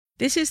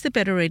This is the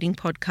Better Reading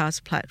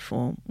podcast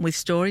platform with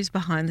stories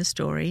behind the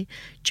story,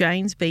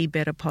 Jane's Be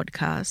Better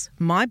podcast,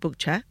 my book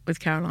chat with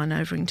Caroline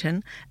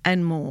Overington,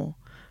 and more.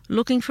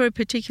 Looking for a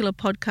particular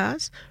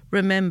podcast?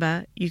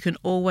 Remember, you can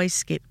always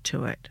skip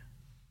to it.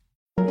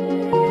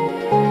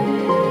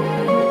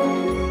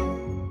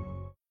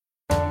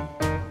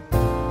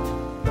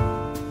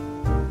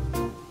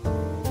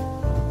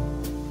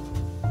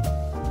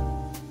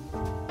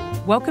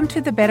 Welcome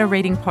to the Better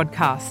Reading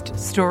podcast,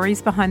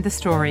 Stories Behind the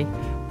Story,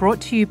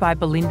 brought to you by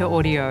Belinda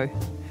Audio.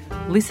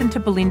 Listen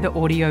to Belinda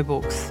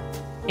audiobooks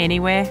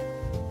anywhere,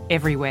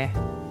 everywhere.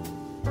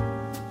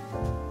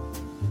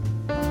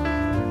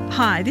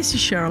 Hi, this is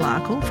Cheryl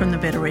Arkle from the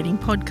Better Reading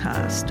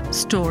podcast,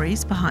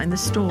 Stories Behind the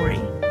Story.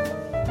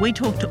 We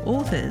talk to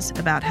authors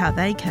about how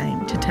they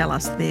came to tell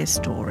us their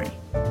story.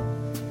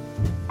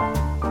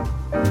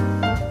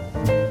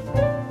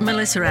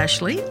 Melissa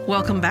Ashley,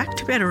 welcome back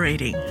to Better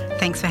Reading.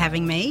 Thanks for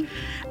having me.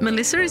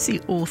 Melissa is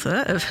the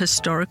author of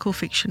historical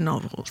fiction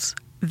novels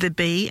The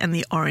Bee and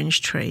the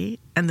Orange Tree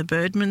and The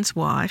Birdman's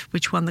Wife,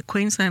 which won the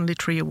Queensland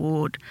Literary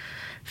Award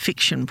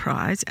Fiction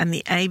Prize and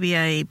the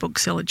ABA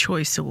Bookseller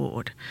Choice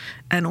Award,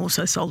 and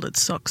also sold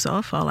its socks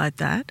off, I'll add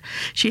that.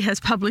 She has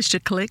published a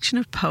collection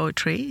of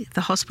poetry,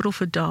 The Hospital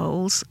for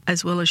Dolls,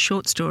 as well as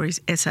short stories,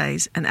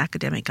 essays and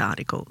academic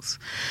articles.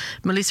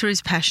 Melissa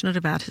is passionate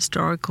about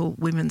historical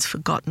women's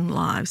forgotten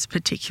lives,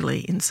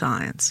 particularly in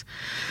science.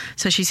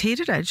 So she's here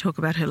today to talk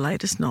about her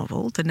latest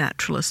novel, The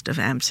Naturalist of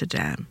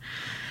Amsterdam.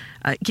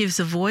 It gives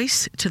a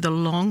voice to the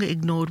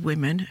long-ignored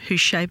women who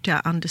shaped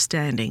our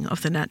understanding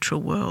of the natural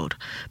world,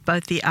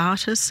 both the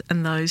artists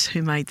and those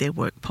who made their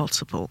work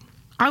possible.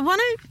 I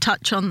want to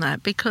touch on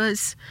that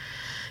because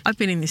I've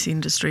been in this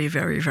industry a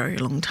very, very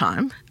long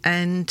time,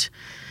 and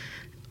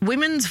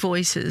women's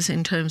voices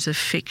in terms of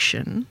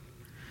fiction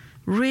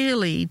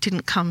really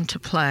didn't come to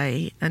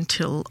play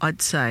until,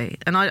 I'd say,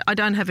 and I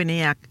don't have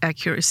any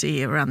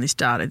accuracy around this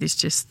data, this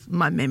is just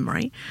my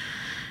memory,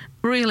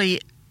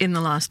 really in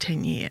the last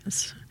 10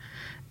 years.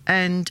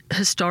 And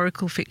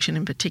historical fiction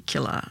in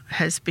particular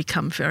has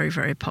become very,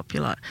 very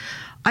popular.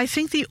 I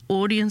think the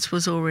audience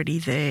was already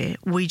there.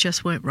 We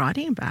just weren't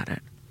writing about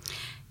it.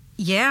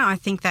 Yeah, I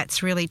think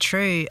that's really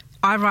true.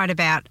 I write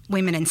about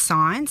women in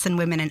science and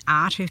women in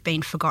art who've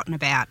been forgotten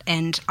about.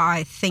 And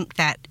I think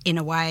that, in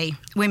a way,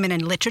 women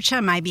in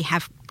literature maybe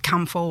have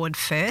come forward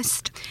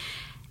first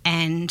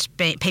and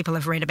people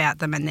have read about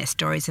them and their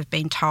stories have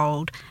been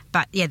told.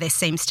 But, yeah, there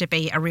seems to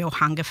be a real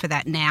hunger for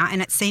that now.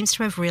 And it seems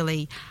to have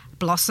really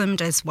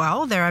blossomed as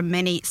well. There are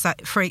many,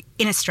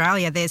 in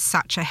Australia there's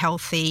such a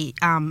healthy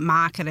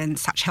market and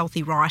such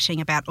healthy writing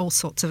about all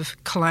sorts of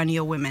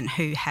colonial women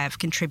who have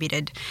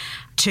contributed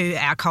to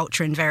our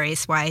culture in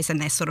various ways,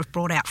 and they're sort of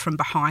brought out from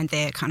behind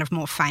their kind of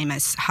more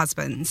famous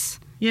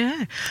husbands.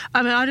 Yeah.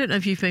 I mean, I don't know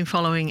if you've been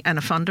following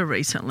Anna Funder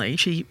recently.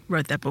 She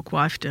wrote that book,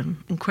 Wifedom,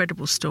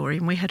 incredible story,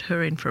 and we had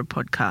her in for a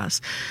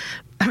podcast.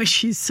 I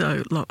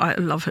mean, I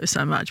love her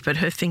so much, but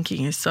her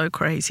thinking is so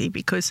crazy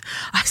because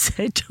I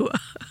said to her,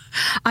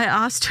 I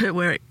asked her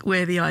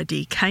where the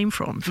idea came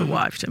from for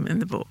Wifedom in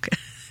the book.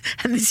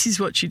 And this is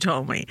what she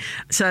told me.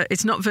 So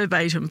it's not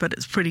verbatim, but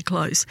it's pretty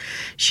close.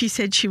 She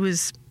said she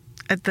was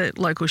at the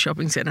local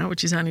shopping centre,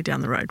 which is only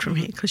down the road from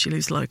here because she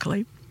lives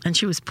locally. And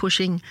she was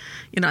pushing,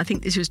 I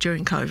think this was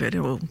during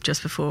COVID or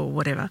just before or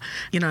whatever.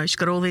 She's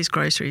got all these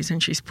groceries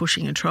and she's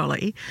pushing a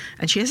trolley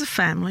and she has a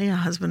family, a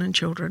husband and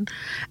children.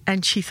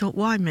 And she thought,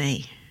 why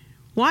me?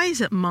 Why is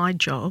it my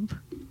job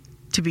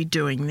to be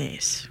doing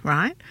this,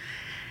 right?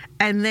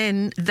 And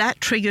then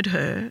that triggered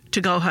her to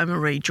go home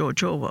and read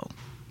George Orwell.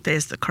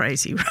 There's the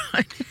crazy,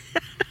 right?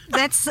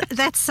 That's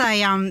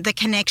the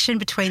connection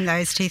between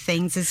those two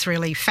things is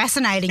really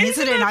fascinating,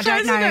 isn't it? I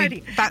don't know.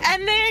 But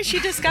and there she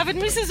discovered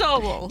Mrs.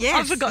 Orwell. Yes,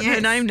 I've forgotten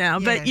her name now,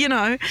 but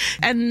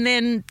and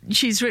then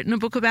she's written a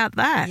book about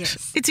that.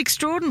 Yes. It's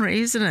extraordinary,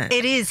 isn't it?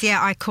 It is,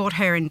 yeah. I caught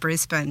her in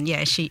Brisbane.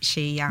 Yeah, she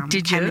came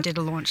and did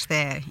a launch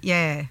there.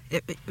 Yeah,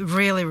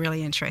 really,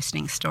 really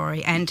interesting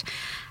story. And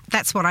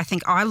that's what I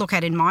think I look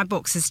at in my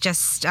books is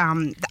just,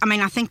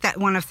 I think that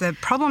one of the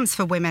problems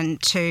for women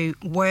to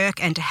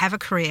work and to have a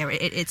career,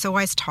 it's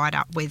always tied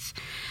up with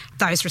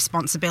those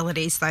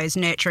responsibilities, those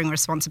nurturing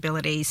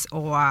responsibilities,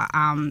 or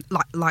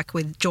like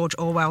with George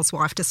Orwell's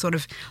wife, to sort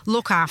of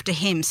look after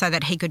him so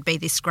that he could be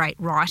this great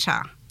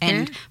writer.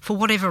 And for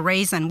whatever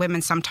reason,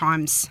 women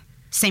sometimes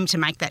seem to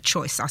make that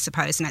choice, I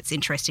suppose, and it's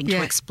interesting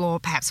to explore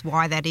perhaps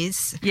why that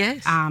is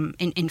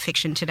in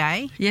fiction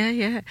today.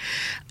 Yeah.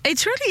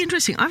 It's really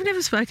interesting. I've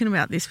never spoken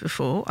about this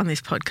before on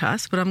this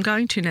podcast, but I'm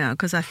going to now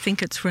because I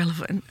think it's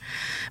relevant.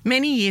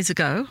 Many years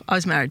ago, I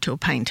was married to a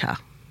painter,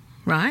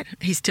 right?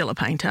 He's still a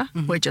painter.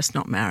 Mm-hmm. We're just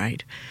not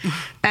married.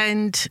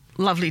 And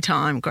lovely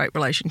time, great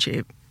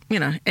relationship,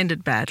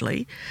 ended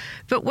badly.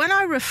 But when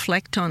I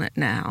reflect on it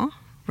now,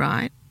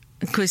 right,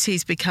 because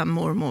he's become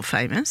more and more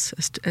famous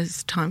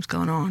as time's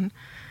gone on,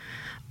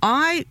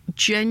 I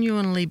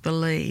genuinely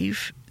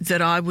believe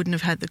that I wouldn't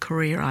have had the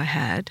career I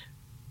had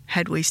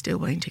we still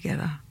been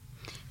together.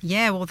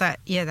 Yeah, well, that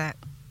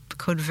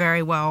could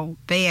very well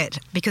be it,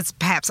 because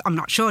perhaps, I'm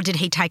not sure, did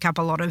he take up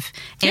a lot of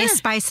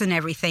airspace and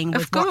everything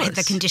with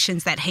the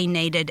conditions that he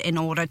needed in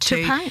order to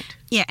paint?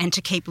 Yeah, and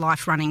to keep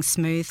life running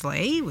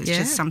smoothly, which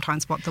is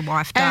sometimes what the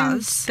wife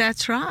does. And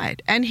that's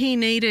right. And he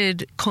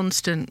needed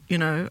constant,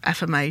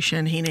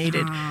 affirmation. He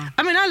needed...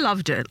 I mean, I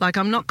loved it. Like,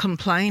 I'm not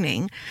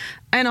complaining.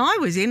 And I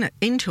was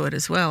into it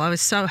as well. I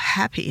was so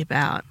happy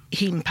about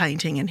him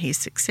painting and his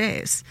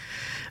success.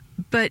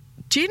 But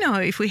do you know,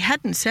 if we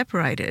hadn't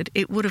separated,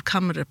 it would have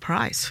come at a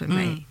price for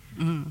me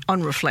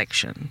on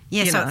reflection.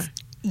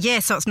 Yeah,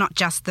 so it's not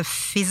just the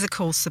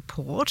physical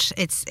support,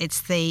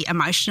 it's the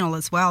emotional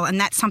as well. And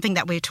that's something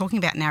that we're talking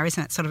about now,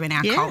 isn't it, sort of in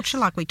our culture?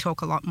 Like, we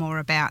talk a lot more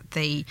about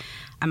the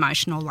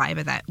emotional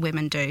labour that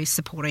women do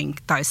supporting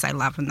those they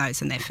love and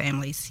those in their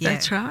families. Yeah.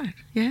 That's right.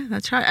 Yeah,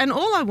 that's right. And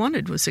all I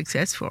wanted was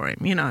success for him,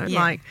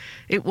 like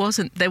it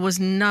wasn't, there was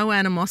no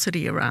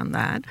animosity around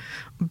that,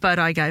 but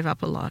I gave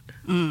up a lot.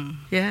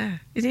 Yeah.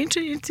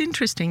 It's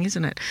interesting,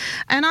 isn't it?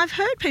 And I've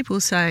heard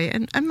people say,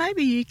 and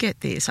maybe you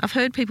get this, I've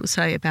heard people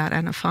say about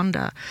Anna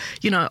Fonda,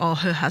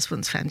 her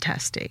husband's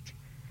fantastic.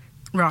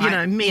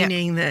 Right.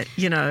 Meaning that,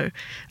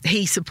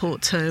 he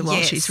supports her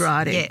while she's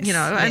writing,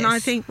 and I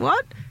think,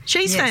 what?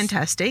 She's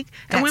fantastic.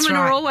 And women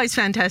are always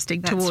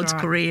fantastic towards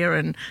career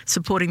and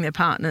supporting their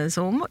partners,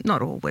 or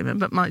not all women,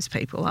 but most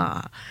people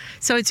are.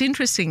 So it's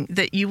interesting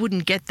that you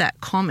wouldn't get that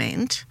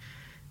comment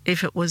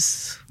if it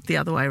was the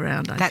other way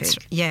around, I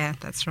think. Yeah,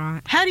 that's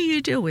right. How do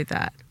you deal with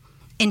that?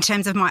 In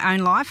terms of my own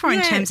life or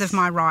in terms of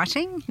my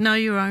writing? No,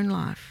 your own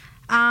life.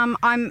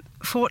 I'm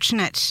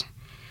fortunate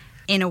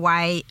in a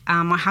way.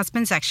 My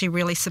husband's actually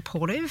really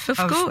supportive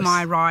of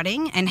my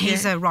writing, and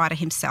he's a writer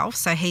himself.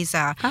 So he's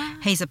a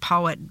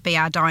poet,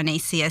 B.R.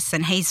 Dionysius,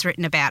 and he's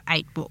written about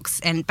 8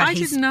 books. I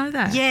didn't know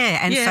that. Yeah,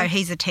 and so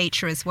he's a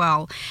teacher as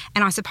well.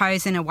 And I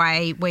suppose in a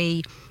way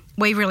we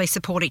really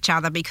support each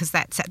other, because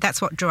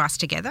that's what drew us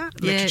together,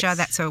 literature.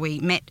 That's where we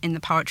met in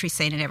the poetry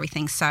scene and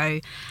everything.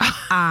 So,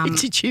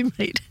 did you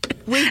meet?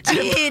 We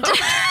did.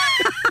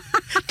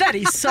 That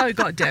is so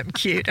goddamn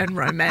cute and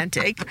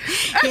romantic.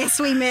 Yes,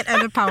 we met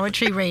at a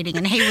poetry reading,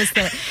 and he was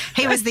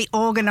the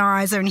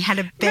organiser, and he had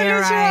a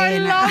beret. I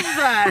love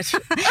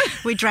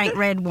that. We drank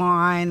red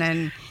wine,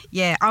 and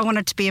I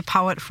wanted to be a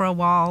poet for a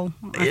while.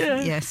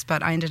 Yes,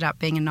 but I ended up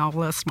being a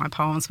novelist. My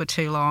poems were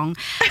too long.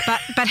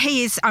 But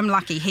I'm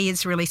lucky. He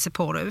is really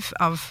supportive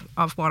of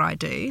what I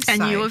do.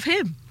 And you of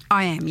him.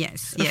 I am,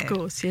 yes. Of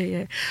course,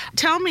 yeah.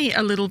 Tell me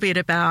a little bit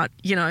about,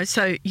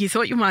 so you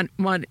thought you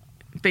might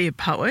be a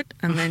poet,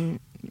 and then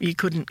you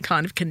couldn't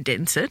kind of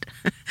condense it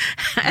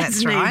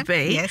as need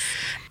be. Yes.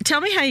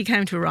 Tell me how you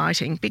came to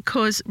writing,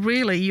 because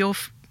really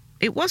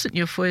it wasn't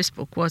your first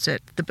book, was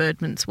it, The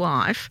Birdman's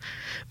Wife?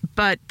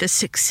 But the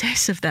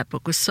success of that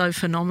book was so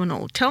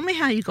phenomenal. Tell me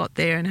how you got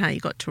there and how you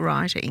got to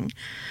writing.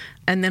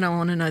 And then I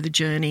want to know the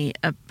journey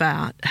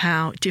about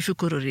how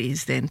difficult it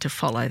is then to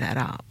follow that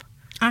up.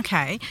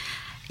 Okay.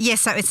 Yeah,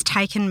 so it's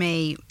taken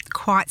me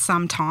quite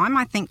some time,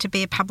 I think, to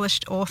be a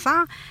published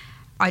author.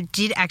 I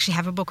did actually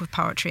have a book of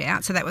poetry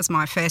out, so that was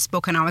my first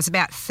book, and I was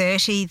about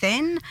 30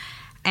 then.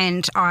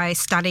 And I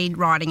studied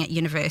writing at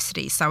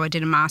university, so I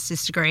did a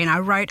master's degree, and I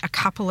wrote a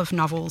couple of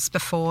novels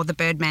before The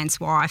Birdman's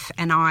Wife,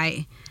 and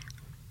I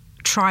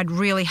tried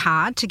really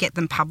hard to get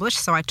them published.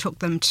 So I took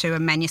them to a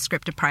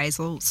manuscript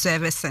appraisal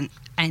service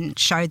and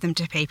showed them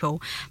to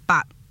people,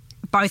 but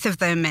both of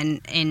them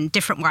in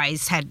different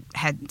ways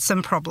had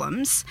some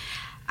problems.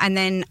 And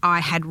then I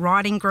had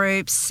writing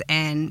groups,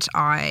 and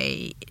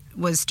I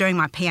was doing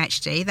my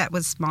PhD. That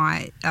was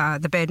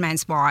The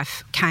Birdman's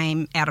Wife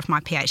came out of my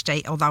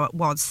PhD, although it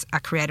was a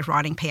creative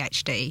writing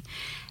PhD.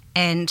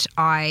 And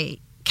I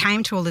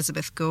came to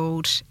Elizabeth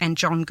Gould and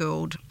John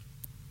Gould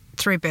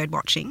through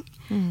birdwatching.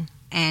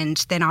 And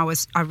then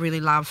I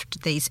really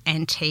loved these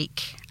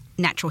antique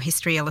natural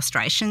history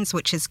illustrations,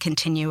 which has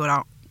continued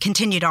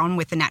on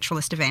with The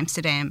Naturalist of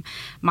Amsterdam,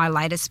 my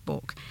latest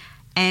book.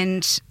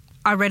 And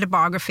I read a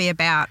biography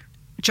about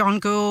John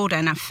Gould,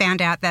 and I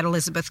found out that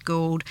Elizabeth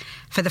Gould,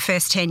 for the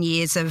first 10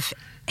 years of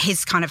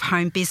his kind of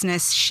home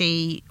business,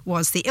 she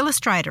was the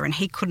illustrator, and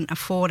he couldn't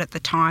afford at the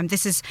time.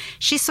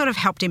 She sort of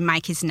helped him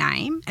make his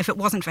name. If it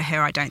wasn't for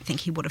her, I don't think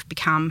he would have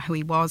become who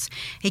he was.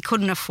 He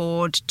couldn't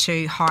afford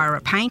to hire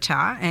a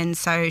painter, and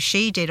so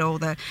she did all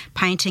the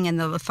painting and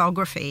the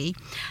lithography.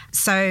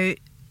 So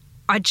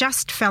I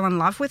just fell in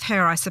love with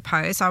her, I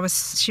suppose.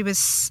 She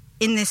was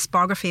in this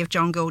biography of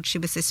John Gould, she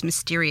was this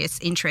mysterious,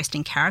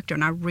 interesting character,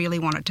 and I really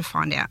wanted to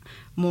find out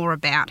more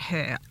about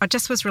her. I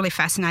just was really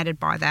fascinated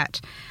by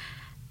that.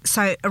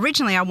 So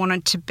originally I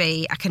wanted to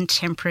be a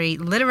contemporary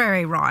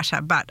literary writer,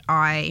 but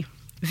I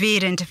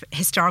veered into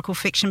historical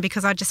fiction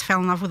because I just fell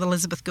in love with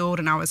Elizabeth Gould,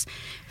 and I was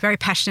very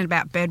passionate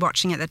about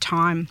birdwatching at the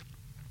time.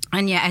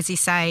 And yeah, as you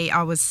say,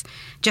 I was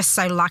just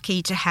so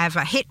lucky to have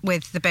a hit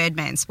with The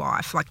Birdman's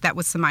Wife. Like, that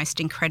was the most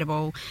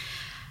incredible,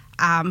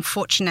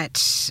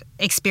 fortunate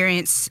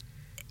experience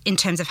in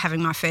terms of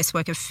having my first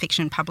work of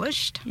fiction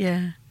published.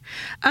 Yeah.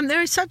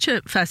 There is such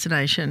a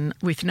fascination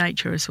with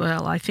nature as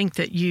well. I think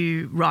that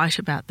you write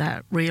about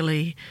that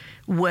really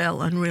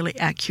well and really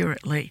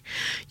accurately.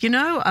 You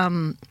know,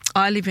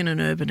 I live in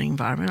an urban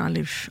environment. I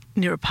live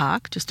near a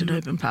park, just an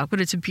urban park, but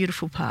it's a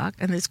beautiful park,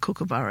 and there's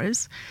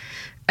kookaburras.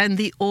 And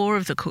the awe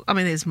of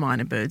there's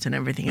minor birds and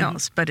everything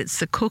else, but it's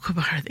the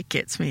kookaburra that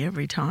gets me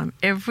every time.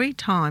 Every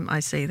time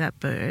I see that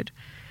bird,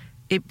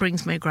 it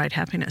brings me great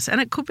happiness.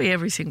 And it could be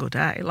every single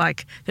day.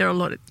 Like, there are a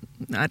lot of,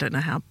 I don't know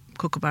how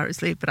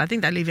kookaburras live, but I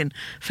think they live in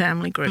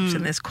family groups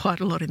and there's quite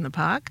a lot in the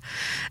park.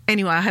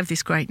 Anyway, I have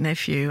this great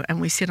nephew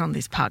and we sit on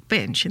this park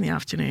bench in the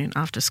afternoon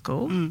after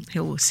school.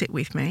 He'll sit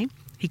with me.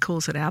 He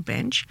calls it our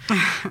bench.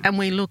 And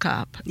we look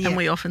up and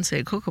we often see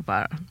a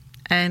kookaburra.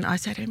 And I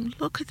said to him,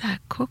 look at that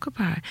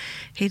kookaburra.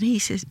 And he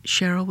says,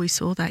 Cheryl, we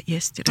saw that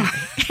yesterday.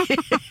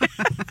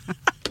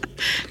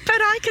 But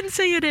I can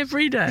see it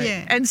every day.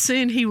 Yeah. And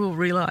soon he will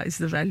realise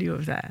the value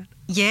of that.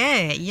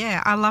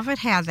 Yeah. I love it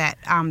how that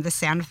the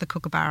sound of the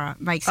kookaburra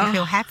makes you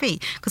feel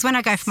happy. Because when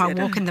I go for my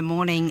walk in the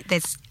morning,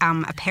 there's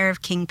a pair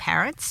of king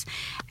parrots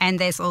and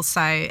there's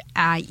also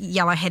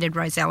yellow-headed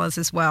rosellas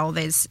as well.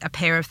 There's a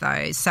pair of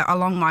those. So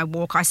along my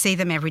walk, I see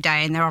them every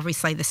day and they're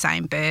obviously the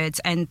same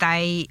birds and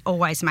they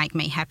always make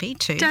me happy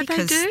too. Don't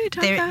they do?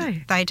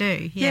 They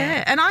do,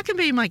 yeah. And I can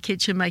be in my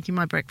kitchen making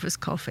my breakfast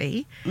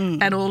coffee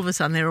and all of a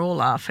sudden they're all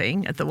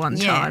laughing at the one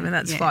time and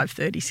that's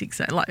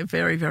 5:36, like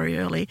very, very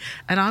early,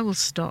 and I will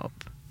stop.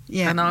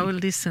 Yeah. And I will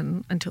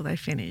listen until they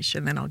finish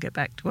and then I'll get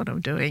back to what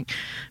I'm doing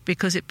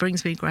because it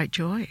brings me great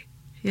joy.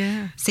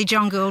 Yeah. See,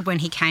 John Gould, when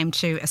he came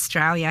to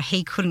Australia,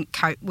 he couldn't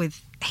cope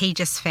with, he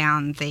just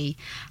found the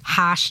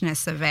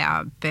harshness of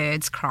our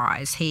birds'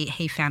 cries.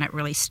 He found it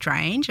really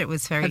strange. It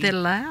was very... But they're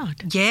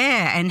loud.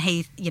 Yeah, and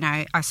he,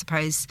 I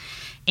suppose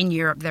in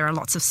Europe there are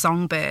lots of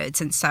songbirds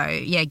and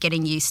so,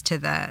 getting used to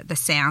the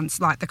sounds,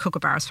 like the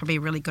kookaburra is probably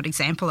a really good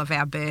example of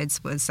our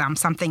birds, was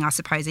something I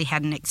suppose he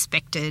hadn't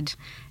expected.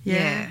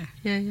 Yeah.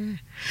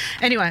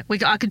 Anyway,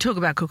 I could talk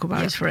about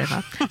kookaburras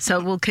forever, so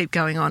we'll keep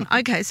going on.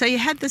 Okay, so you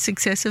had the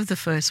success of the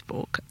first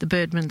book, The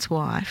Birdman's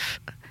Wife.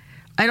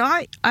 And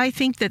I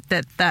think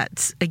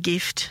that's a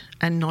gift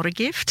and not a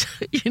gift,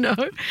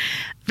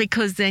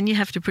 because then you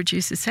have to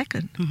produce a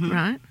second,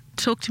 right?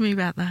 Talk to me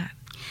about that.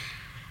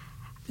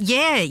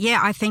 Yeah.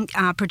 I think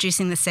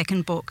producing the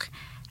second book,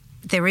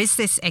 there is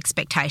this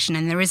expectation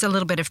and there is a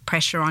little bit of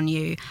pressure on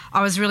you.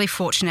 I was really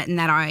fortunate in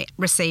that I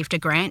received a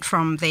grant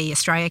from the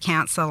Australia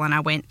Council and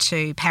I went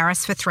to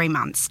Paris for 3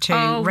 months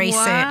to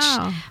research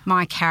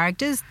my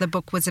characters. The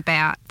book was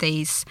about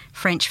these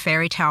French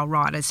fairy tale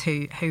writers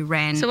who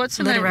ran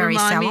literary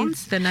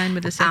salons. The name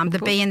of the second book?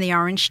 The Bee and the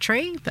Orange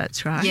Tree.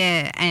 That's right.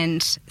 Yeah,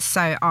 and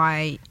so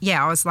I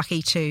was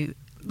lucky to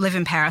live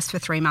in Paris for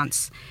 3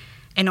 months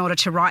in order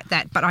to write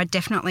that, but I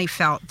definitely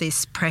felt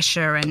this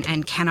pressure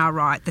and can I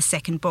write the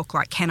second book,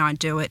 like can I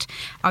do it?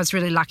 I was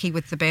really lucky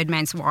with The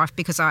Birdman's Wife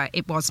because there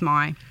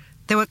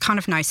were kind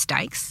of no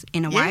stakes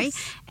in a way,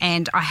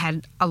 and I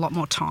had a lot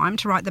more time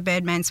to write The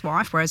Birdman's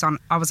Wife, whereas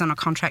I was on a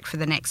contract for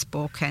the next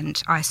book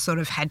and I sort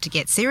of had to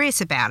get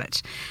serious about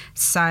it.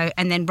 So,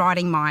 and then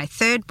writing my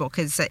third book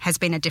has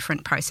been a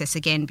different process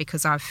again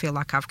because I feel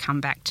like I've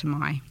come back to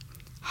my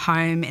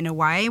home in a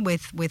way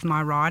with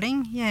my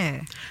writing,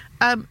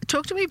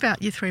 Talk to me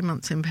about your 3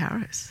 months in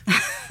Paris.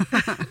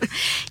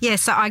 Yeah,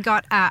 so I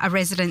got a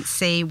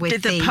residency with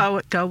Did the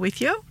poet go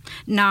with you?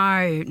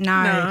 No.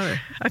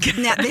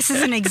 Okay. Now, this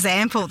is an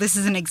example. This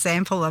is an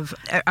example of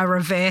a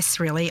reverse,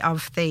 really,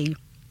 of the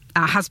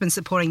husband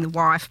supporting the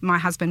wife. My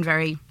husband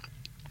very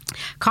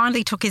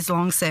kindly took his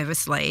long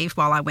service leave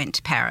while I went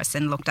to Paris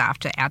and looked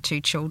after our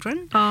 2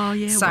 children. Oh,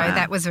 yeah, So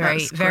that was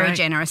very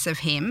generous of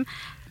him.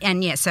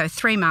 And, so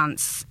 3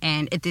 months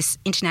and at this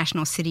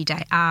International City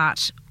Day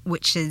Art,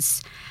 which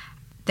is,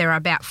 there are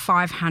about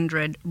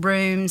 500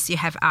 rooms. You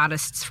have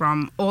artists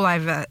from all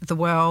over the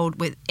world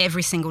with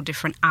every single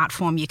different art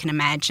form you can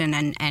imagine,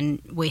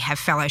 and we have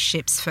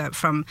fellowships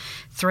from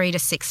 3 to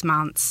 6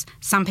 months.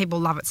 Some people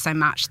love it so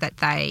much that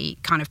they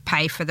kind of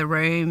pay for the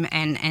room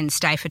and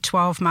stay for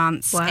 12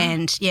 months. Wow.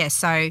 And,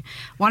 so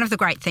one of the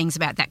great things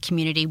about that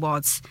community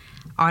was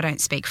I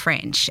don't speak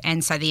French,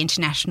 and so the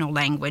international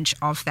language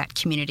of that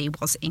community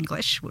was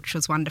English, which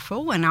was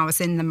wonderful. And I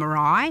was in the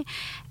Marae,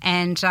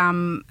 and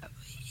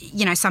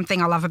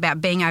something I love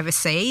about being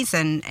overseas,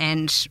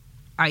 and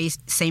I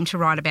seem to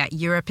write about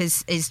Europe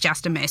is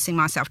just immersing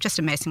myself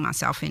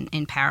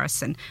in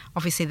Paris. And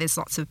obviously there's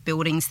lots of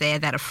buildings there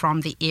that are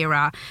from the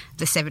era,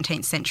 the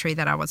 17th century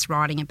that I was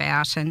writing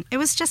about, and it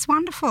was just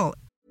wonderful.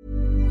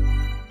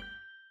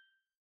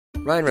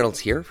 Ryan Reynolds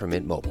here from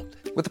Mint Mobile.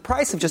 With the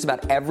price of just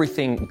about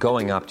everything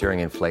going up during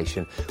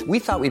inflation, we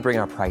thought we'd bring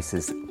our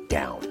prices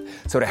down.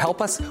 So to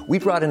help us, we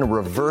brought in a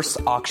reverse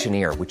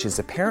auctioneer, which is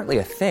apparently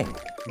a thing.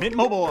 Mint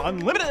Mobile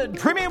Unlimited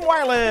Premium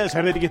Wireless.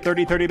 How to get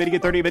 30, 30, bit to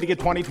get 30, bit to get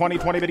 20, 20,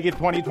 20, bit to get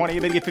 20, 20,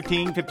 bit to get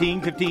 15,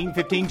 15, 15,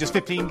 15, just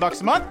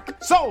 $15 a month?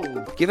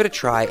 Sold! Give it a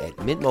try at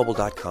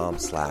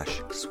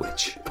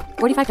mintmobile.com/switch.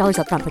 $45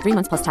 up front for 3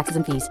 months plus taxes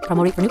and fees.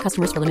 Promo rate for new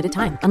customers for limited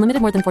time.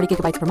 Unlimited more than 40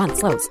 gigabytes per month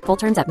slows. Full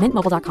terms at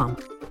mintmobile.com.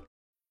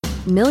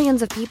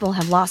 Millions of people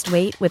have lost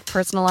weight with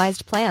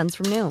personalized plans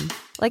from Noom.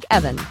 Like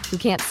Evan, who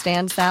can't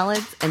stand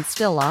salads and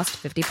still lost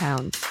 50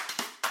 pounds.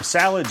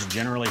 Salads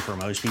generally for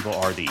most people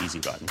are the easy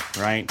button,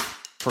 right?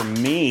 For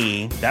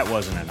me, that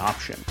wasn't an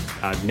option.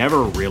 I never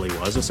really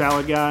was a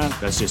salad guy.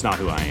 That's just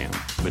not who I am.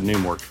 But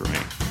Noom worked for me.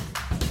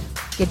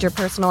 Get your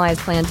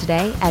personalized plan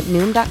today at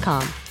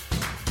Noom.com.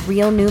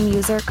 Real Noom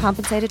user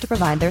compensated to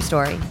provide their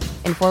story.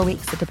 In 4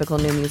 weeks, the typical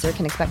Noom user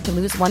can expect to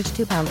lose 1 to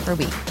 2 pounds per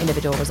week.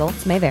 Individual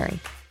results may vary.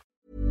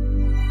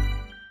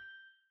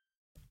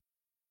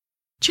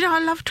 Do you know, I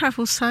love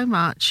travel so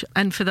much,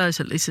 and for those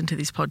that listen to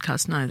this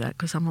podcast know that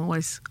because I'm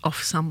always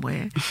off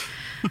somewhere.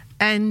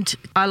 And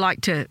I like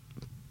to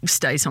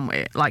stay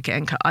somewhere like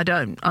anchor.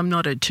 I'm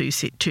not a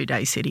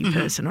two-day city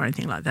person or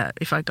anything like that.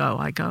 If I go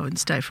and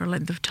stay for a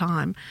length of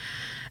time.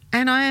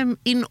 And I am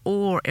in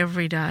awe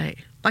every day.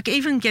 Like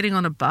even getting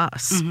on a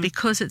bus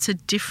because it's a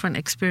different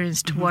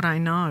experience to what I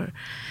know.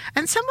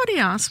 And somebody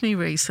asked me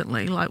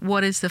recently, like,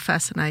 what is the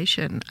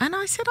fascination? And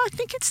I said, I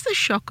think it's the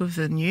shock of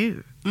the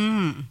new.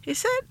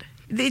 Is it?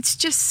 It's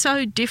just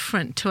so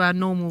different to our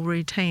normal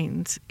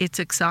routines. It's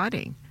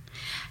exciting.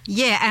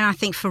 Yeah, and I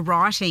think for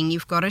writing,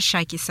 you've got to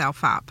shake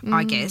yourself up,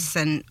 I guess.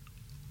 And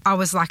I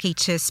was lucky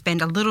to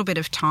spend a little bit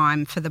of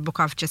time for the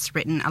book I've just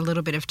written, a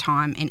little bit of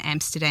time in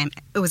Amsterdam.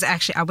 It was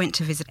actually, I went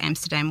to visit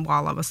Amsterdam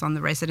while I was on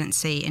the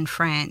residency in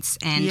France.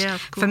 And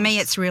for me,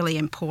 it's really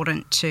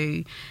important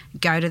to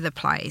go to the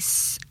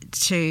place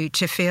to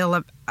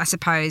feel, I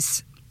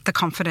suppose, the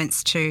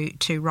confidence to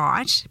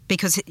write,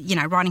 because, you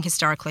know, writing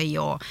historically,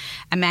 you're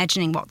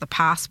imagining what the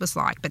past was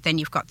like, but then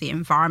you've got the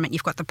environment,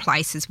 you've got the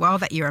place as well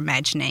that you're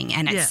imagining,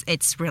 and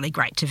it's really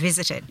great to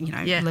visit it, you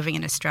know, living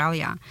in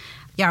Australia.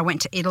 Yeah, I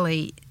went to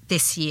Italy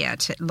this year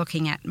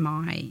looking at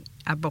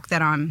a book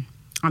that I'm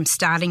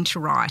starting to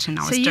write, and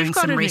I was doing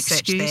some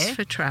research there. So you've got an excuse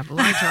for travel,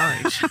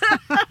 I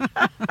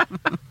don't.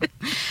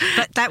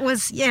 But that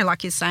was,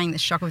 like you're saying, the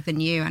shock of the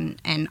new,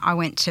 and I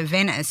went to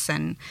Venice,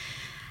 and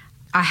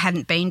I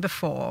hadn't been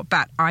before,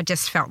 but I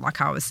just felt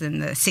like I was in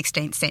the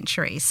 16th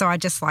century. So I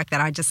just like that.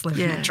 I just live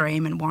in a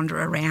dream and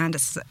wander around.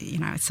 It's, you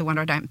know, it's the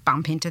wonder I don't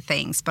bump into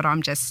things, but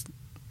I'm just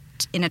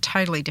in a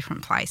totally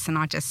different place, and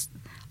I just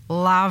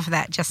love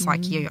that, just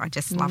like you. I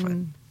just love it.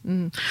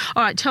 All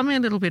right, tell me a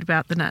little bit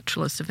about The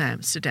Naturalist of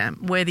Amsterdam,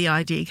 where the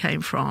idea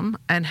came from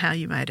and how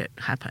you made it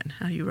happen,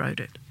 how you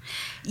wrote it.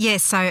 Yeah,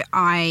 so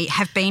I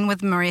have been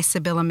with Maria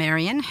Sibylla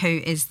Merian, who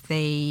is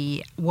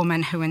the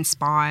woman who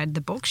inspired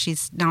the book.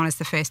 She's known as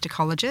the first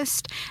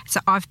ecologist. So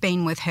I've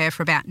been with her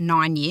for about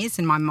 9 years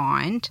in my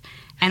mind,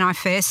 and I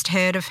first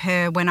heard of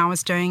her when I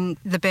was doing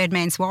The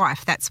Birdman's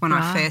Wife. That's when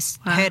I first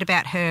heard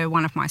about her.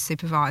 One of my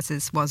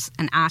supervisors was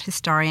an art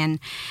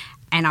historian,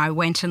 and I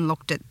went and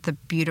looked at the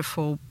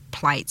beautiful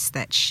plates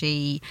that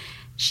she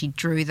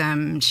drew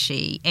them,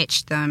 she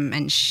etched them,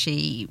 and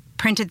she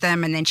printed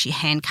them, and then she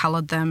hand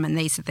coloured them. And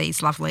these are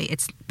these lovely,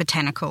 it's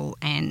botanical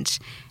and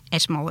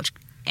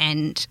etymological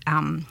and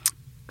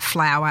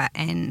flower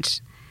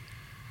and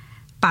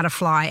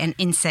butterfly and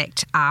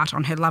insect art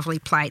on her lovely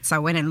plates. I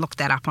went and looked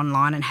that up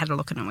online and had a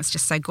look, and it was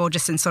just so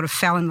gorgeous, and sort of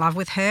fell in love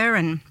with her.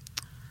 And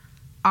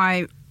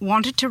I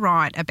wanted to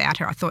write about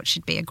her. I thought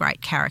she'd be a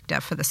great character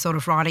for the sort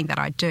of writing that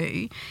I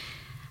do.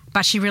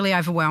 But she really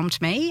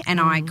overwhelmed me,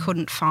 and I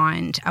couldn't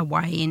find a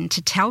way in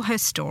to tell her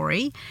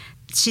story.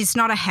 She's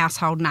not a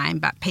household name,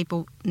 but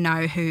people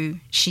know who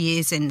she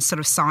is in sort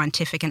of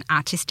scientific and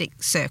artistic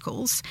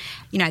circles.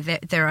 You know,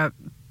 there are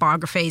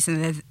biographies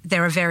and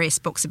there are various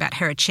books about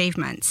her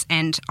achievements,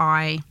 and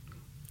I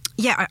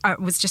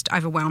was just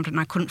overwhelmed, and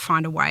I couldn't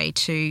find a way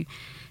to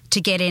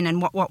get in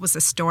and what was the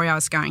story I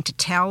was going to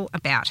tell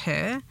about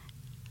her.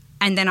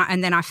 And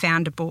then I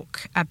found a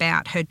book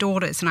about her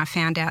daughters, and I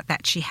found out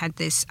that she had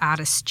this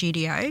artist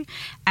studio,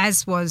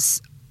 as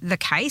was the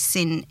case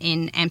in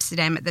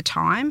Amsterdam at the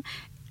time.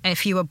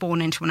 If you were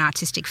born into an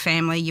artistic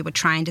family, you were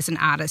trained as an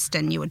artist,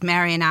 and you would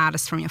marry an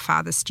artist from your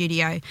father's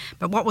studio.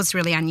 But what was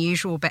really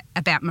unusual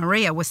about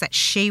Maria was that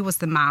she was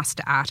the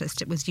master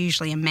artist. It was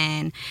usually a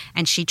man,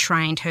 and she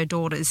trained her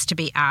daughters to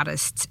be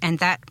artists. And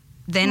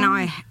then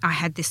I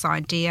had this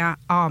idea,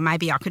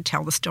 maybe I could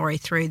tell the story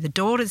through the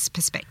daughter's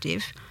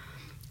perspective.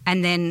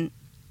 And then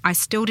I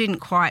still didn't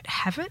quite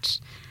have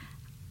it.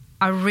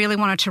 I really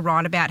wanted to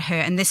write about her,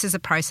 and this is a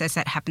process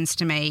that happens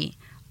to me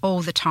all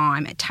the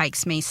time. It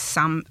takes me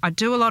I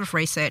do a lot of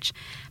research,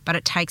 but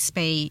it takes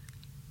me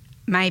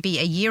maybe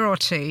a year or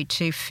two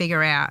to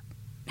figure out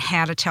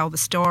how to tell the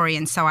story.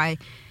 And so I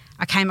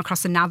came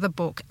across another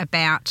book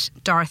about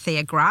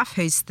Dorothea Graf,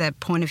 who's the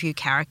point of view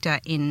character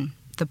in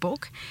the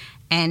book.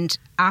 And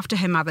after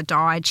her mother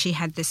died, she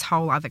had this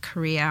whole other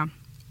career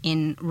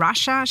in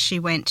Russia. She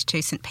went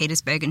to St.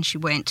 Petersburg, and she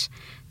went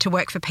to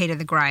work for Peter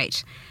the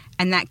Great,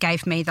 and that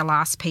gave me the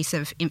last piece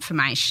of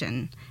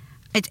information.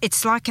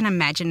 It's like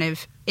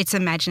imaginative.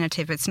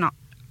 It's not,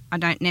 I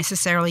don't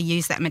necessarily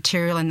use that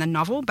material in the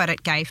novel, but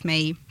it gave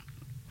me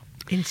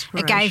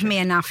inspiration. It gave me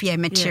enough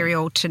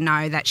material to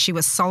know that she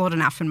was solid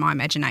enough in my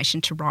imagination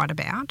to write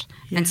about.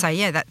 And so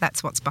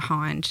that's what's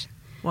behind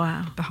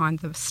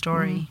the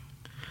story.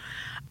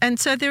 And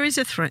so there is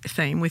a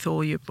theme with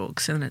all your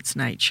books, and it's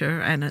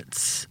nature, and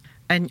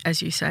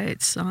as you say,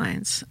 it's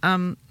science.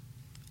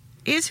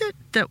 Is it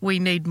that we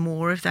need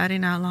more of that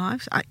in our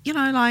lives?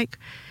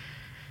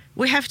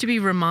 We have to be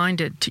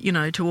reminded,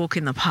 to walk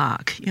in the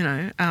park,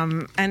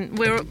 and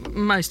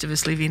most of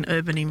us live in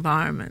urban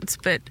environments,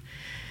 but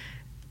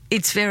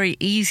it's very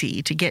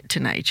easy to get to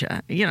nature,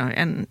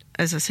 and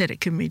as I said,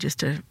 it can be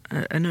just an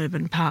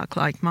urban park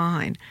like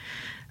mine.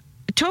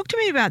 Talk to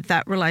me about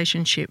that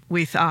relationship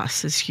with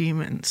us as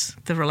humans,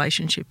 the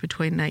relationship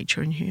between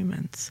nature and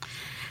humans.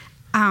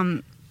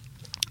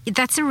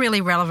 That's a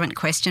really relevant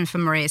question for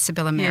Maria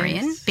Sibylla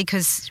Merian, Yes.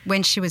 because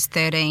when she was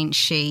 13,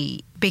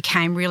 she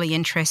became really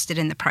interested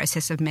in the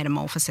process of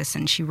metamorphosis,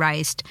 and she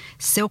raised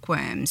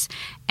silkworms.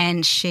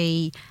 And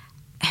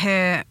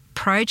her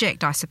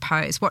project, I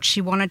suppose, what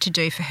she wanted to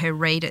do for her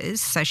readers,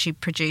 so she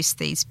produced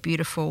these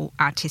beautiful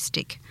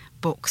artistic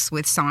books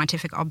with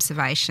scientific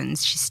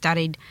observations.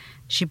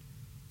 She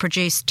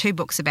produced 2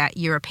 books about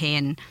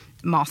European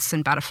moths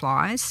and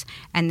butterflies,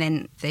 and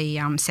then the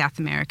South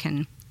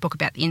American book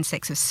about the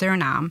insects of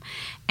Suriname.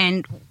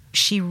 And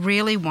she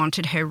really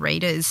wanted her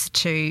readers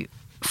to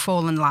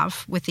fall in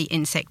love with the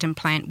insect and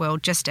plant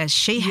world just as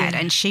she had.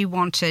 And she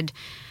wanted,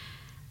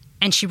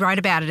 and she wrote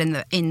about it in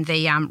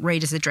the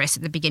reader's address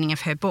at the beginning of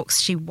her books,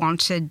 she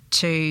wanted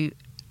to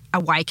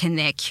awaken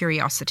their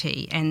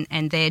curiosity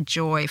and their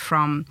joy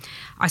from,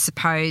 I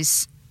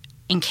suppose,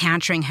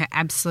 encountering her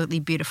absolutely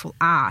beautiful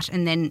art.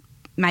 And then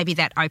maybe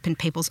that opened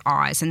people's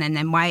eyes, and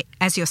then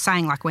as you're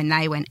saying, like when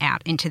they went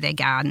out into their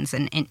gardens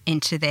and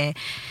into their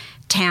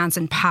towns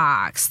and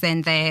parks,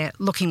 then they're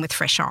looking with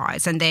fresh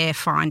eyes and they're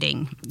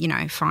finding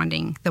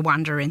the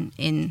wonder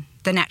in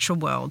the natural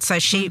world. So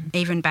she,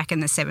 even back in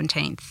the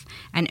 17th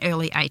and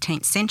early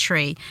 18th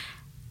century,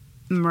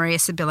 Maria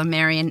Sibylla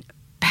Merian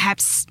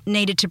perhaps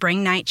needed to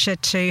bring nature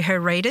to her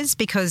readers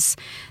because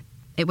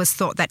it was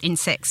thought that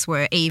insects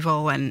were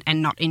evil and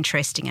not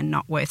interesting and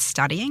not worth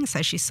studying.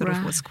 So she sort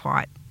of was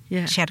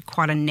she had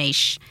quite a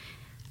niche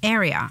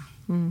area.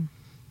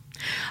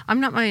 I'm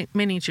not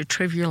meaning to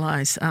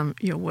trivialise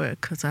your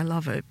work because I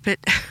love it, but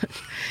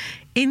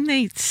in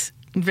these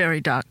very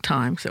dark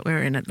times that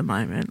we're in at the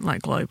moment,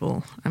 like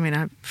global,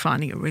 I'm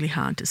finding it really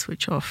hard to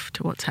switch off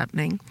to what's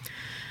happening.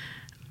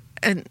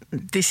 And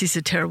this is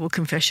a terrible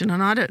confession,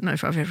 and I don't know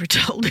if I've ever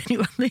told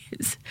anyone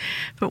this,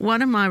 but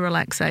one of my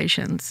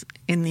relaxations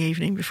in the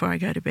evening before I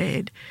go to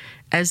bed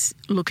is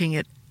looking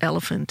at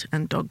elephant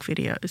and dog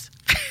videos.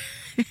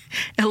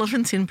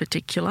 Elephants in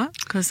particular,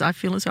 because I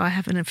feel as though I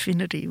have an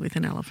affinity with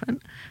an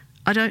elephant.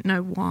 I don't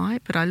know why,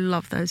 but I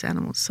love those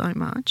animals so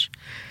much.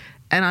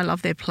 And I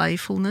love their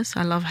playfulness.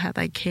 I love how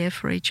they care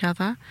for each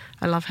other.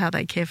 I love how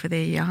they care for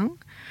their young.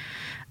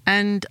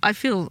 And I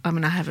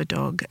have a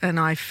dog and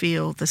I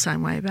feel the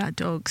same way about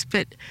dogs.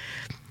 But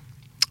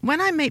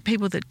when I meet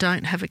people that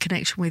don't have a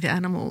connection with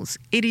animals,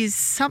 it is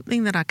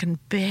something that I can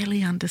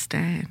barely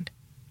understand.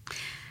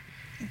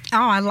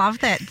 Oh, I love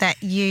that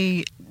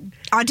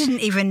I didn't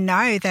even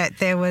know that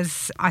there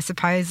was, I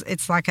suppose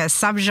it's like a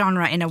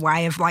subgenre in a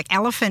way of like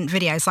elephant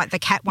videos, like the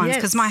cat ones,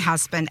 because my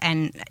husband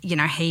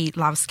he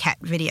loves cat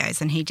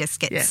videos and he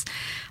just gets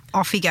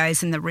off he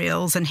goes in the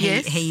reels and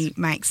he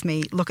makes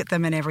me look at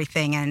them and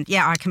everything. And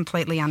I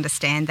completely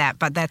understand that.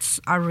 But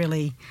I'm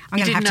going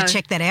to have to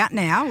check that out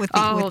now with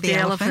the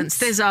elephants.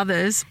 There's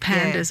others.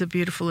 Pandas are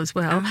beautiful as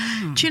well.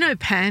 Oh. Do you know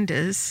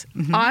pandas?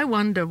 Mm-hmm. I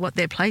wonder what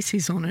their place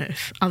is on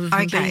Earth other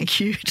than being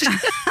cute.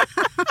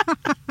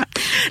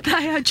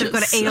 They are just...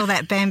 They've got to eat all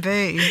that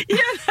bamboo.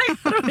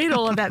 They've got to eat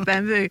all of that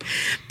bamboo.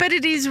 But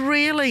it is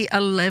really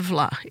a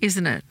leveller,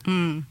 isn't it?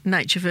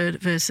 Nature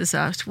versus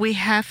us. We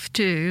have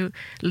to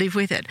live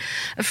with it.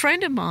 A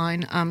friend of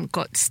mine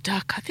got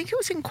stuck, I think it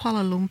was in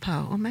Kuala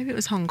Lumpur or maybe it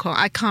was Hong Kong.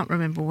 I can't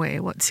remember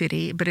what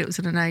city, but it was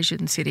in an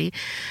Asian city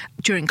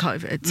during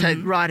COVID. So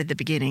right at the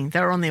beginning,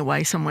 they were on their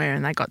way somewhere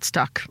and they got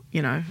stuck,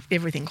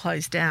 everything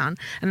closed down.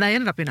 And they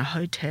ended up in a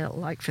hotel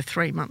like for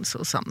 3 months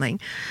or something.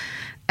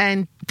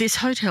 And this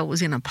hotel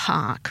was in a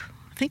park.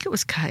 I think it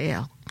was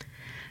KL.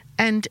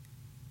 And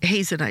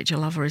he's a nature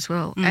lover as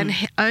well. And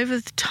over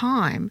the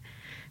time,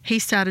 he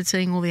started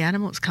seeing all the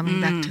animals coming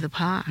back to the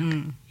park.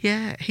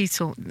 Yeah, he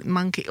saw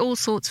monkey, all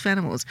sorts of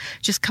animals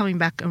just coming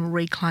back and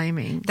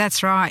reclaiming.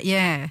 That's right,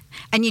 yeah.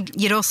 And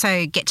you'd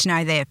also get to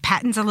know their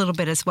patterns a little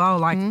bit as well,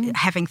 like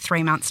having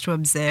 3 months to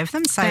observe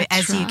them. So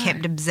you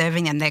kept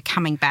observing them, they're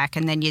coming back,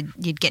 and then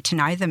you'd get to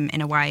know them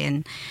in a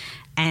way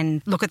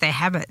and look at their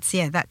habits.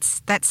 Yeah,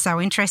 that's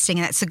so interesting,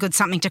 and that's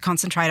something to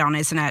concentrate on,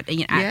 isn't it?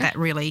 At that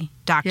really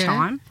dark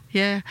time.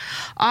 Yeah.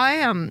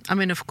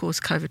 Of course,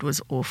 COVID was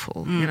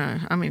awful,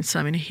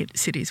 so many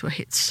cities were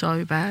hit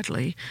so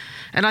badly.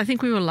 And I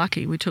think we were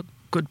lucky. We took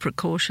good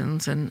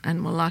precautions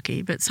and were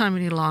lucky, but so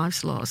many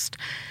lives lost.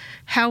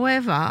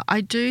 However,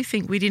 I do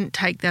think we didn't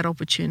take that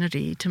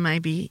opportunity to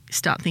maybe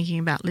start thinking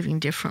about living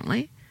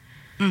differently.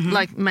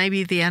 Like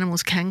maybe the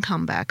animals can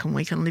come back and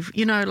we can live,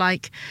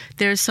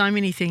 there are so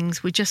many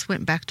things. We just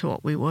went back to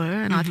what we were,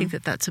 and I think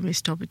that that's a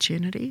missed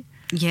opportunity.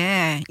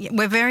 Yeah,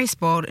 we're very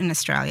spoiled in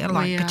Australia,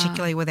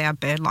 particularly with our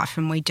bird life,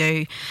 and we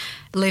do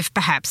live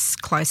perhaps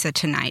closer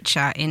to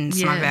nature in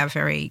some of our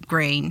very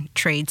green,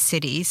 treed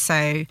cities.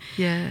 So,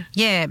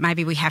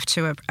 maybe we have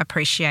to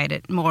appreciate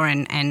it more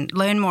and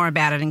learn more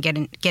about it and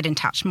get in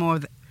touch more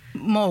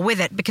with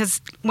it,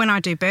 because when I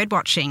do bird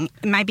watching,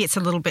 maybe it's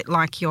a little bit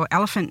like your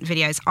elephant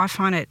videos. I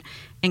find it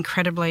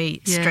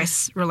incredibly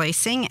stress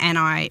releasing, and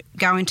I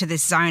go into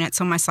this zone.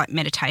 It's almost like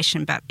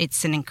meditation, but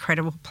it's an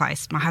incredible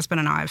place. My husband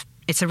and I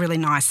it's a really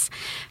nice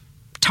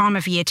time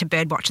of year to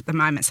bird watch at the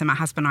moment. So my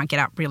husband and I get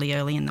up really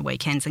early in the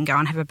weekends and go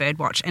and have a bird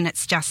watch, and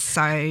it's just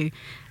so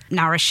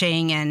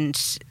nourishing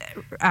and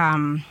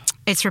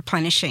it's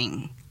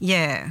replenishing.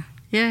 Yeah.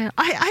 Yeah,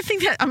 I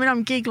think that,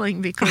 I'm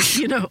giggling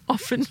because,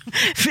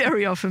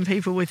 very often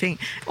people would think,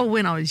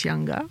 when I was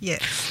younger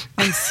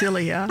and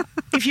sillier,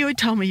 if you had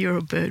told me you're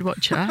a bird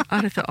watcher,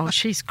 I'd have thought,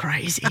 she's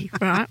crazy,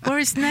 right?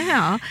 Whereas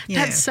now,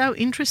 that's so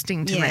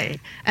interesting to me.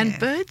 And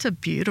birds are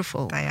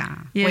beautiful. They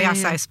are. Yeah, we are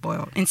so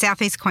spoiled. In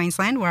southeast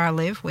Queensland, where I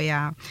live, we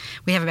have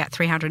about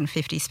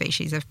 350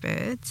 species of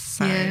birds.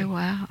 So,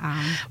 wow.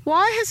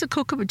 Why has the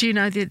kookaburra, do you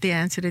know the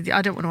answer to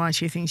I don't want to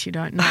ask you things you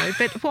don't know,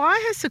 but why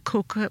has the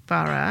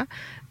kookaburra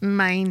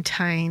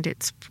maintained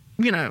its,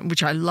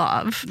 which I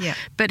love,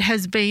 but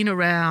has been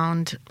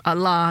around a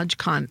large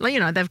kind,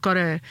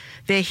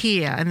 they're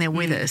here and they're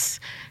with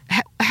us.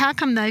 How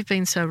come they've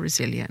been so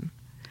resilient?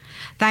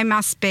 They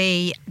must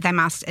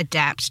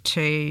adapt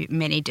to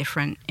many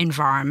different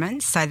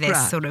environments. So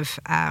there's sort of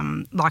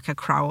like a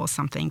crow or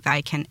something.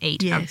 They can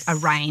eat a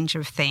range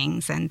of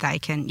things, and they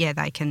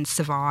can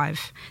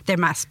survive. There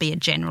must be a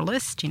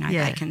generalist.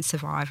 They can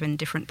survive in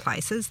different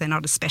places. They're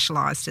not as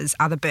specialised as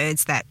other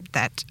birds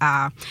that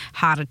are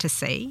harder to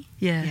see.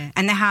 Yeah.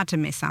 And they're hard to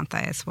miss, aren't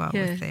they, as well?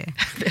 Yeah.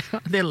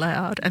 They're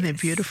loud and they're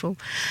beautiful.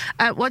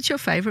 What's your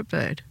favourite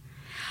bird?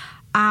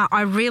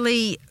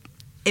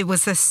 It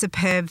was a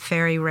superb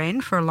fairy wren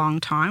for a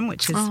long time,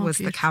 which was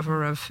the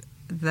cover of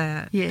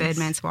the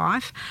Birdman's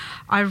Wife.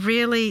 I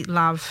really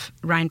love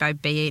rainbow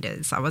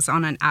bee-eaters. I was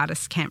on an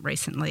artist camp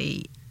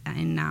recently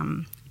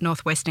in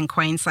northwestern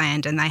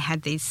Queensland, and I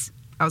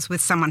was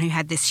with someone who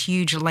had this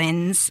huge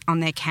lens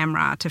on their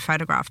camera to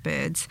photograph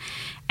birds,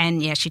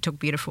 and she took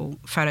beautiful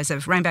photos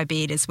of rainbow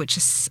bee-eaters, which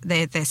is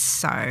they're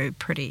so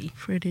pretty.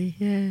 Pretty,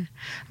 yeah.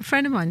 A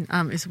friend of mine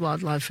is a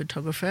wildlife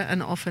photographer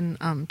and often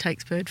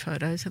takes bird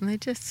photos, and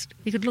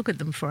you could look at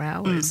them for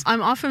hours.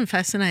 I'm often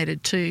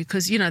fascinated too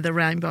because the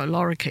rainbow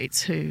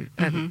lorikeets who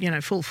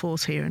are full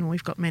force here, and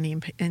we've got many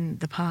in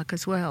the park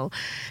as well.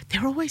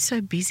 They're always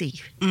so busy.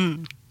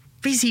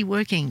 Busy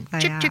working,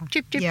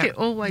 chip,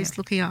 always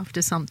looking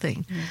after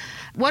something. Yeah.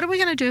 What are we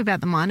going to do about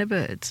the minor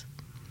birds?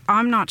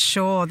 I'm not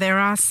sure. There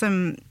are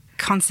some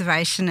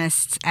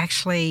conservationists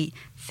actually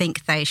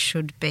think they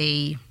should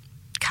be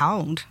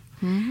culled.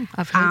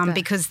 I've heard that.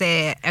 Because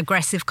they're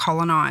aggressive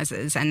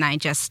colonisers and they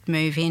just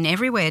move in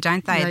everywhere,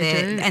 don't they?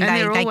 They do. And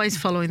they're always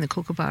following the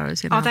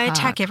kookaburras in our they park.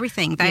 attack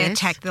everything. They'll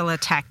attack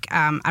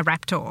a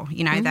raptor.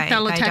 They'll they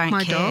attack don't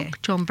my care. dog,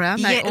 John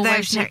Brown. They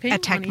always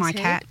attack my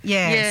cat.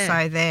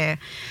 So they're...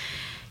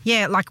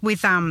 Yeah, like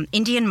with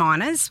Indian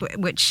miners,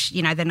 which,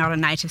 they're not a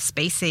native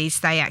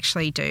species, they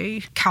actually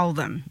do cull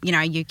them.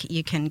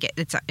 You can get,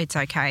 it's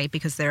okay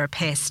because they're a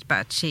pest,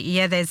 but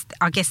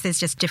I guess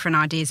there's just different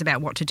ideas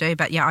about what to do,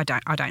 but I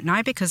don't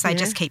know because they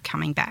just keep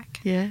coming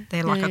back. Yeah.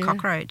 They're like a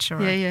cockroach or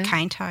a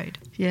cane toad.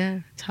 Yeah,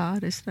 it's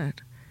hard, isn't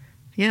it?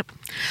 Yep.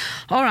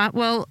 All right,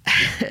 well...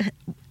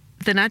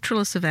 The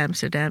Naturalists of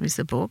Amsterdam is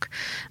the book.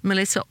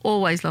 Melissa,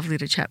 always lovely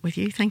to chat with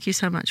you. Thank you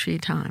so much for your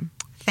time.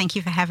 Thank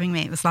you for having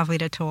me. It was lovely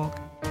to talk.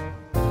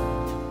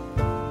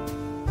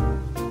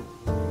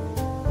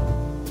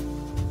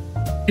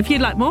 If you'd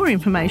like more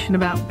information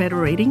about Better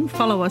Reading,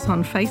 follow us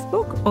on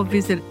Facebook or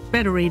visit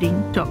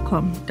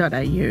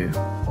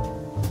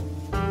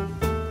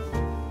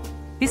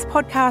betterreading.com.au. This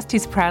podcast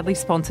is proudly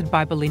sponsored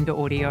by Belinda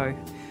Audio.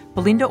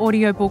 Belinda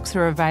audiobooks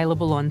are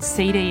available on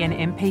CD and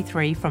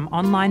MP3 from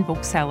online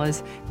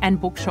booksellers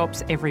and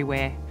bookshops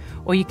everywhere,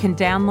 or you can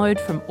download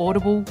from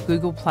Audible,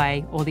 Google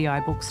Play or the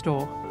iBook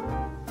Store.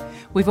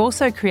 We've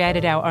also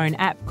created our own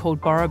app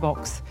called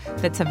BorrowBox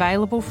that's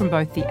available from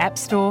both the App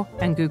Store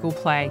and Google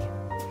Play.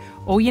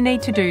 All you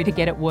need to do to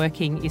get it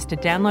working is to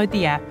download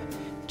the app,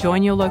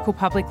 join your local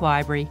public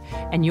library,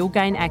 and you'll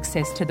gain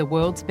access to the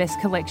world's best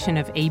collection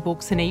of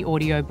ebooks and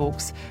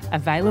e-audiobooks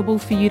available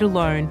for you to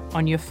loan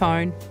on your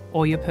phone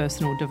or your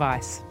personal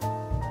device.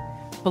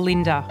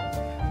 Belinda,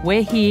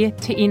 we're here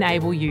to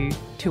enable you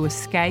to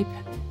escape,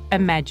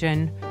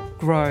 imagine,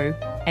 grow,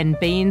 and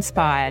be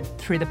inspired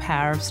through the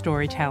power of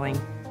storytelling.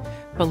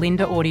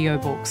 Belinda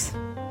Audiobooks.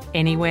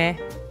 Anywhere,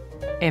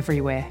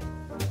 everywhere.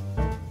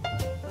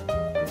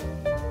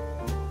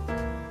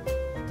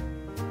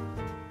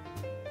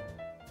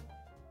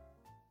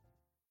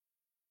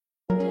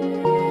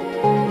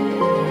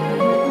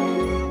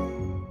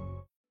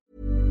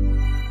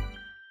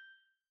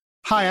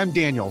 Hi, I'm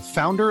Daniel,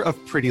 founder of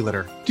Pretty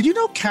Litter. Did you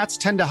know cats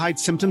tend to hide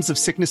symptoms of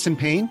sickness and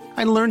pain?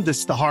 I learned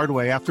this the hard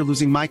way after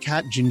losing my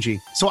cat, Gingy.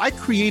 So I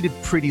created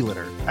Pretty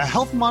Litter, a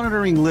health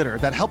monitoring litter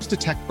that helps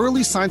detect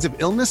early signs of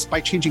illness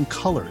by changing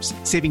colors,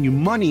 saving you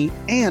money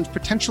and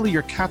potentially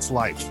your cat's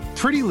life.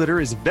 Pretty Litter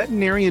is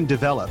veterinarian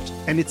developed,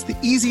 and it's the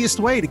easiest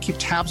way to keep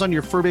tabs on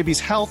your fur baby's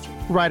health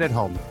right at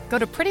home. Go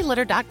to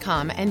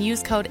prettylitter.com and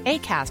use code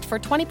ACAST for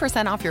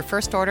 20% off your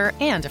first order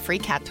and a free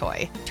cat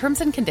toy.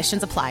 Terms and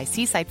conditions apply.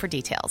 See site for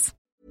details.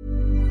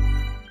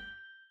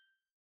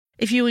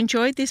 If you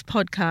enjoyed this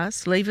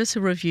podcast, leave us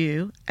a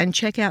review and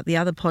check out the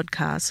other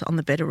podcasts on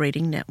the Better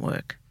Reading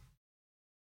Network.